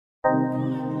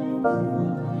Cue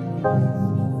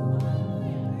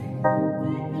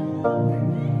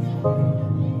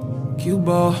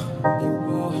ball.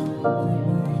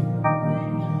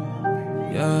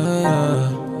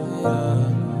 Yeah.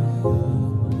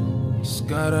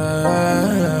 Skype.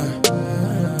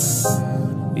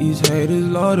 These haters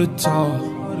love to talk.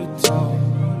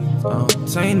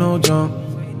 Ain't no jump.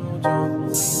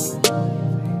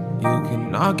 You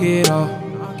can knock it off.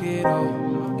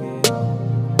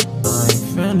 I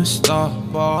ain't finna stop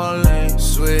ballin'.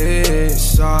 Switch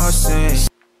saucing.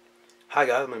 Hi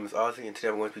guys, my name is Ozzy, and today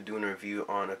I'm going to be doing a review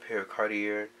on a pair of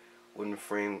Cartier wooden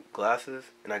frame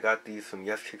glasses, and I got these from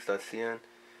yeskicks.cn,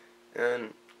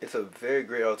 and it's a very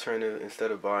great alternative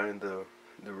instead of buying the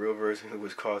real version,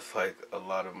 which costs like a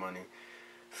lot of money.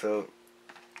 So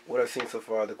what I've seen so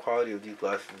far, the quality of these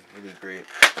glasses is really great.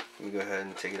 Let me go ahead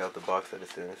and take it out the box that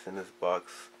it's in. It's in this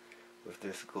box with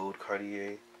this gold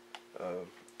Cartier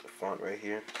font right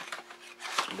here.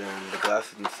 And then the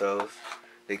glasses themselves,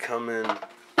 they come in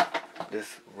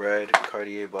this red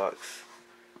Cartier box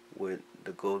with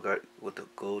the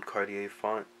gold Cartier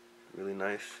font. Really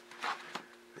nice.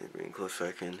 Let me bring it close so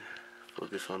I can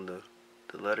focus on the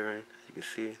lettering. As you can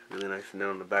see, really nice. And then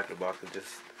on the back of the box is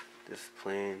just this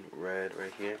plain red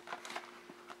right here.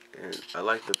 And I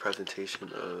like the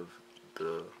presentation of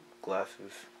the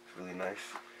glasses. It's really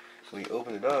nice. When you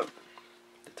open it up,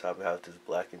 the top it has this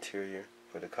black interior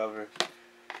for the cover,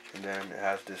 and then it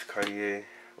has this Cartier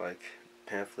like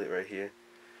pamphlet right here.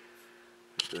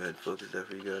 Go ahead and focus that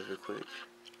for you guys real quick.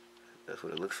 That's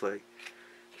what it looks like.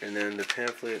 And then the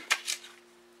pamphlet,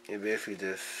 it basically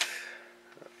just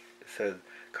it says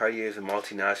Cartier is a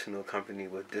multinational company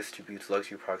which distributes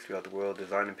luxury products throughout the world.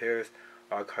 Designed in Paris,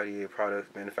 all Cartier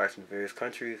products manufactured in various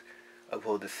countries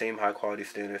uphold the same high quality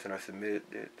standards and are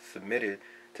submitted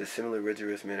to similar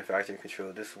rigorous manufacturing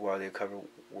control. This is why they are covered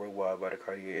worldwide by the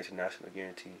Cartier International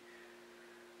Guarantee.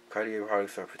 Cartier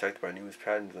products are protected by numerous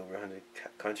patents in over 100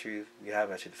 countries. You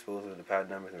have at your disposal the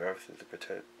patent numbers and references to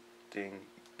protecting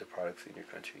the products in your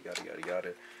country, yada yada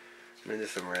yada. And then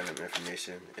just some random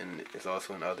information, and it's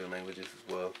also in other languages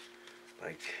as well,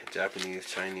 like Japanese,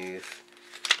 Chinese,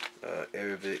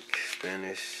 Arabic,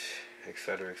 Spanish,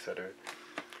 etc., etc.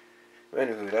 But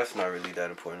anyway, that's not really that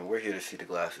important. We're here to see the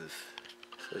glasses.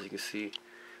 So as you can see,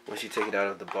 once you take it out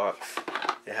of the box,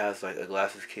 it has like a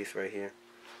glasses case right here.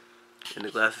 In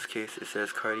the glasses case, it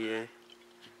says Cartier,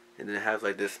 and then it has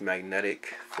like this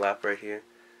magnetic flap right here.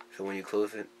 So when you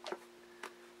close it,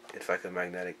 it's like a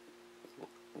magnetic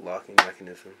locking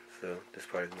mechanism. So this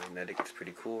part is magnetic. It's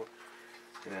pretty cool.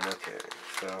 And then okay,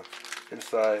 so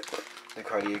inside the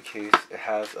Cartier case, it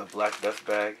has a black dust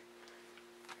bag.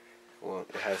 Well,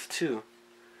 it has two.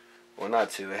 Well,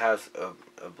 not two. It has a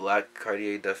black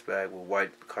Cartier dust bag with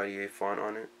white Cartier font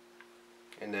on it.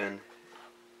 And then,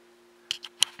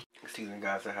 excuse me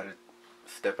guys, I had to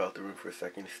step out the room for a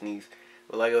second to sneeze.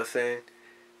 But like I was saying,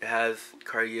 it has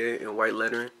Cartier in white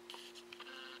lettering,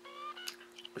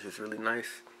 which is really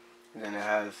nice. And then it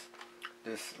has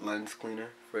this lens cleaner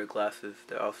for the glasses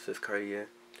that also says Cartier.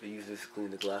 They use this to clean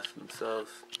the glasses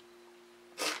themselves.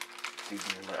 Excuse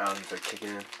me, my allergies are kicking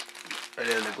in. And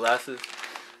then the glasses,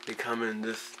 they come in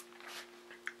this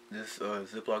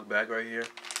Ziploc bag right here.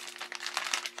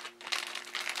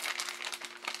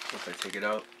 Once I take it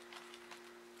out,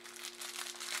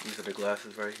 these are the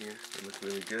glasses right here. They look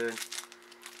really good.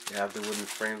 They have the wooden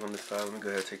frames on the side. Let me go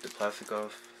ahead and take the plastic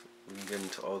off. We can get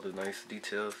into all the nice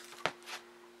details.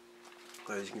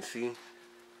 As you can see,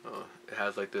 it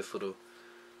has like this little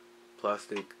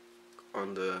plastic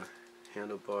on the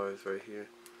handlebars right here.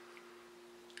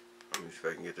 Let me see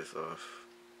if I can get this off.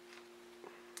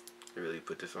 Really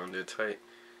put this on there tight.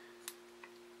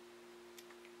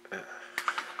 Man,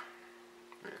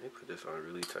 they put this on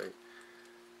really tight.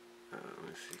 Let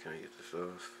me see, can I get this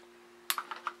off?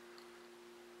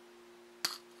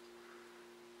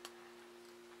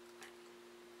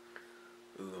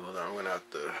 Ooh, hold on, I'm gonna have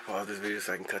to pause this video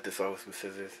so I can cut this off with some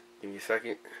scissors. Give me a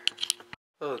second.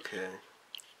 Okay.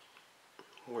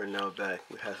 We're now back.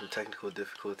 We had some technical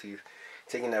difficulties.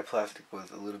 Taking that plastic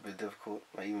was a little bit difficult.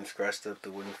 I even scratched up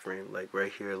the wooden frame like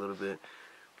right here a little bit,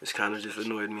 which kind of just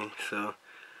annoyed me. So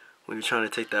when you're trying to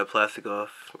take that plastic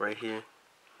off right here,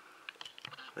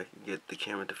 I can get the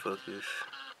camera to focus.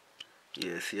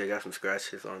 Yeah, see, I got some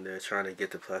scratches on there trying to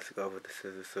get the plastic off with the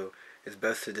scissors. So it's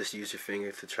best to just use your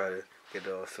fingers to try to get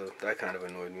it off. So that kind of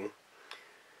annoyed me.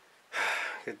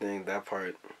 Good thing that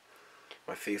part,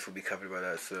 my face will be covered by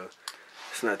that, so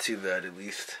it's not too bad at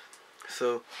least.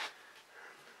 So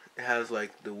it has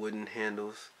like the wooden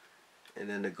handles and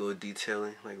then the gold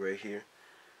detailing like right here.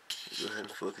 Go ahead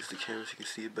and focus the camera so you can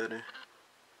see it better.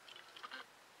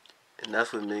 And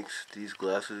that's what makes these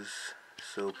glasses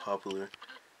so popular.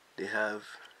 They have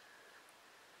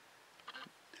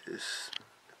this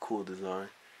cool design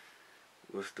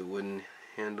with the wooden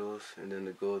handles and then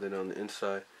the gold, and on the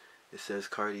inside it says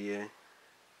Cartier.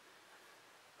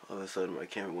 All of a sudden my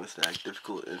camera wants to act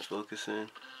difficult in focusing.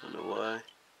 I don't know why.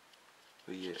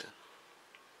 But yeah.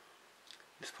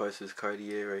 This part says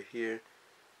Cartier right here.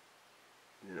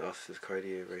 And it also says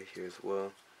Cartier right here as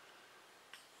well.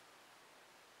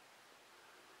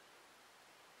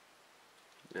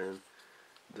 And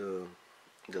the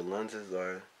lenses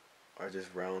are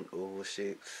just round oval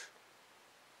shapes.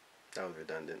 That was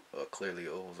redundant. Clearly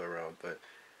ovals are round, but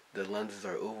the lenses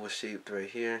are oval shaped right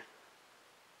here.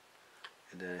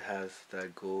 And then it has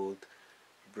that gold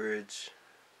bridge,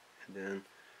 and then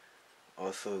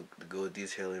also the gold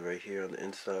detailing right here on the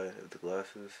inside of the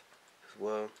glasses as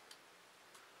well.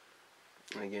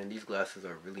 And again, these glasses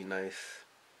are really nice.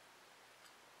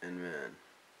 And man,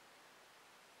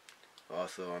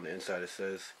 also on the inside it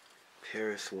says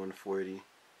Paris 140.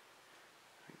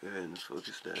 Go ahead and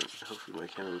focus that. Hopefully my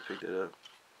camera will pick that up.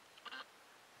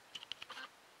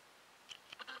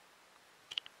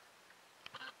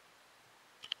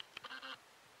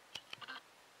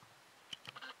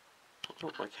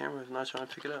 Oh, my camera is not trying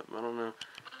to pick it up. I don't know.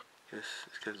 Guess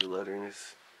it's because the lettering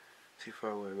is too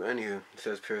far away. But anywho, it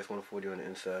says Paris 140 on the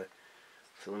inside.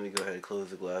 So let me go ahead and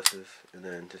close the glasses and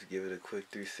then just give it a quick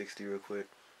 360 real quick.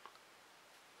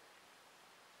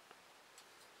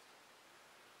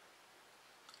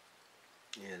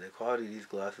 Yeah, the quality of these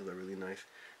glasses are really nice.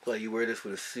 I feel like you wear this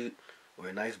with a suit or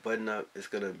a nice button up, it's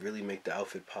gonna really make the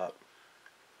outfit pop.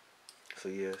 So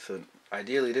yeah, so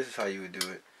ideally this is how you would do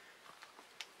it.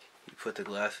 You put the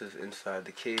glasses inside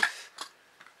the case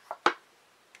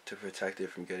to protect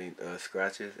it from getting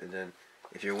scratches, and then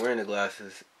if you're wearing the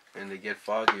glasses and they get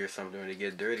foggy or something, or they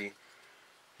get dirty,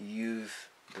 you use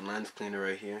the lens cleaner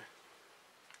right here,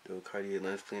 the Cartier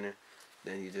lens cleaner.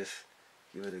 Then you just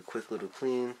give it a quick little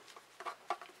clean,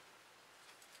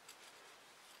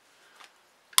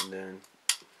 and then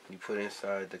you put it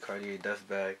inside the Cartier dust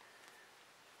bag,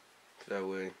 so that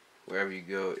way wherever you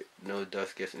go, no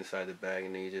dust gets inside the bag,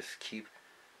 and then you just keep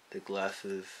the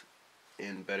glasses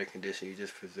in better condition. You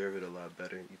just preserve it a lot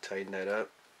better. You tighten that up,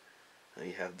 and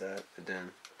you have that. And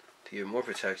then to give more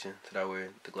protection, so that way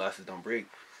the glasses don't break,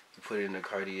 you put it in a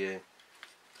Cartier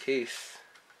case,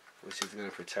 which is going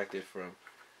to protect it from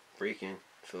breaking.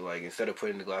 So like, instead of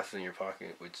putting the glasses in your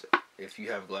pocket, which if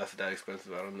you have glasses that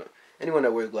expensive, I don't know, anyone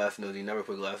that wears glasses knows you never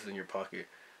put glasses in your pocket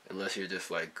unless you're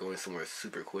just like going somewhere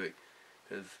super quick,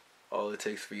 because all it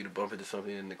takes for you to bump into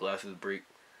something and the glasses break,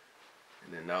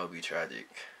 and then that would be tragic.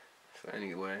 So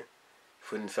anyway,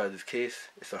 put it inside this case.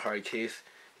 It's a hard case.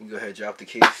 You can go ahead and drop the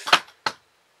case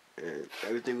and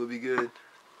everything will be good.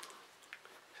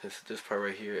 Since this part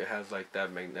right here, it has like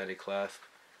that magnetic clasp,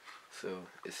 so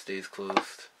it stays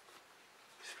closed.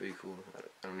 It's pretty cool. I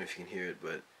don't know if you can hear it,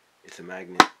 but it's a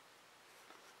magnet.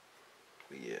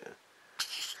 But yeah.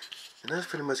 And that's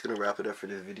pretty much going to wrap it up for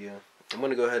this video. I'm going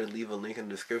to go ahead and leave a link in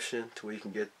the description to where you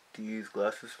can get these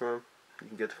glasses from. You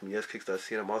can get them from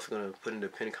yeskicks.cn. I'm also going to put in the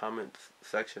pinned comments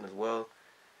section as well.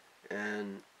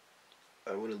 And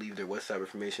I want to leave their WhatsApp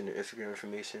information, their Instagram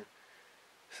information.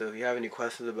 So if you have any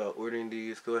questions about ordering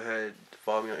these, go ahead,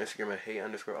 follow me on Instagram at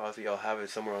HeyOzzy. I'll have it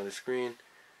somewhere on the screen.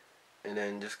 And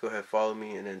then just go ahead, follow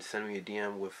me, and then send me a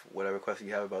DM with whatever question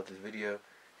you have about this video,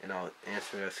 and I'll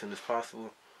answer it as soon as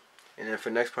possible. And then for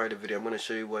the next part of the video, I'm going to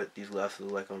show you what these glasses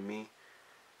look like on me.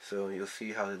 So you'll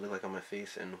see how they look like on my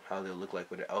face and how they'll look like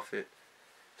with the outfit.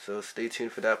 So stay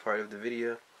tuned for that part of the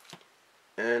video.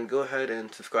 And go ahead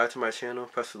and subscribe to my channel,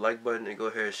 press the like button, and go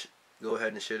ahead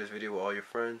and share this video with all your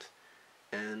friends.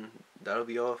 And that'll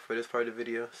be all for this part of the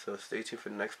video. So stay tuned for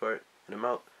the next part, and I'm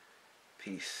out.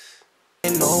 Peace.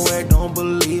 Nowhere, don't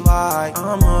believe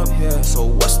I'm up here. So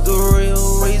what's the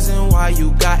real reason why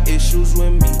you got issues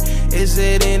with me? Is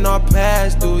it in our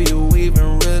past? Do you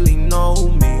even really know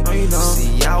me? No, you don't.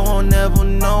 See, I won't ever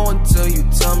know until you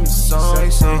tell me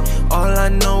something. All I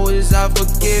know is I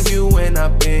forgive you when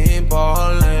I've been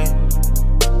ballin'.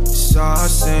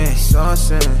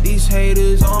 Saucin'. These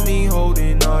haters on me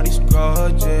holding all these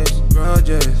grudges.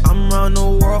 I'm round the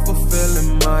world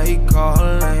fulfilling my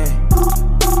calling.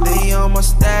 They on my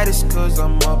status cause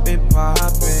I'm up and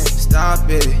poppin'. Stop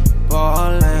it,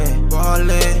 ballin',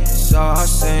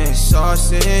 saucin'.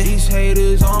 These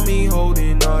haters on me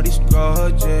holding all these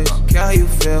grudges. How you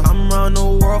feel? I'm round the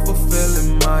world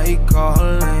fulfilling my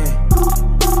calling.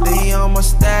 They on my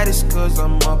status cause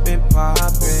I'm up and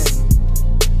poppin'.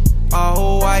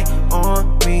 All white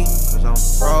on me cause I'm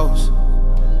froze.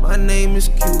 My name is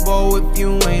Cubo if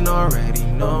you ain't already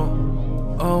know.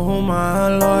 Oh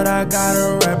my Lord, I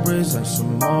gotta represent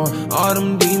some more. All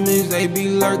them demons, they be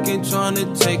lurking, trying to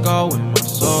take all with my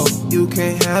soul. You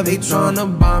can't have it,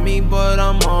 tryna buy me, but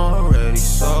I'm already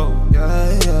sold.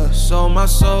 Yeah, yeah. Sold my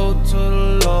soul to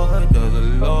the Lord of the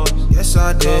Lords. Yes,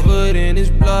 I did. Covered in His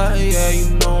blood, yeah,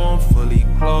 you know I'm fully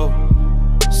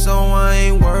clothed. So I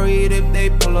ain't worried if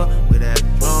they pull up with that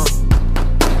drum.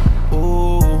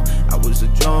 Ooh, I was a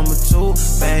drummer too,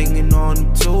 banging on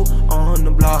them too, on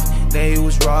the block. They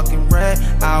was rocking red,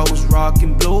 I was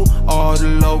rocking blue. All the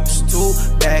locals too,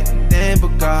 back then,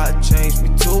 but God changed me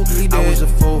too. I was a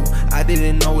fool, I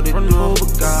didn't know what to do,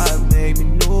 but God made me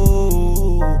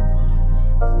new.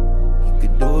 He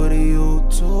could do it to you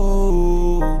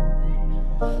too.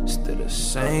 Still the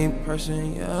same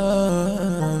person,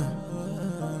 yeah.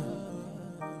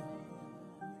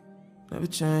 Never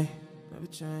change, never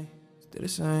change. Still the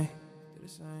same, still the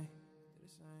same.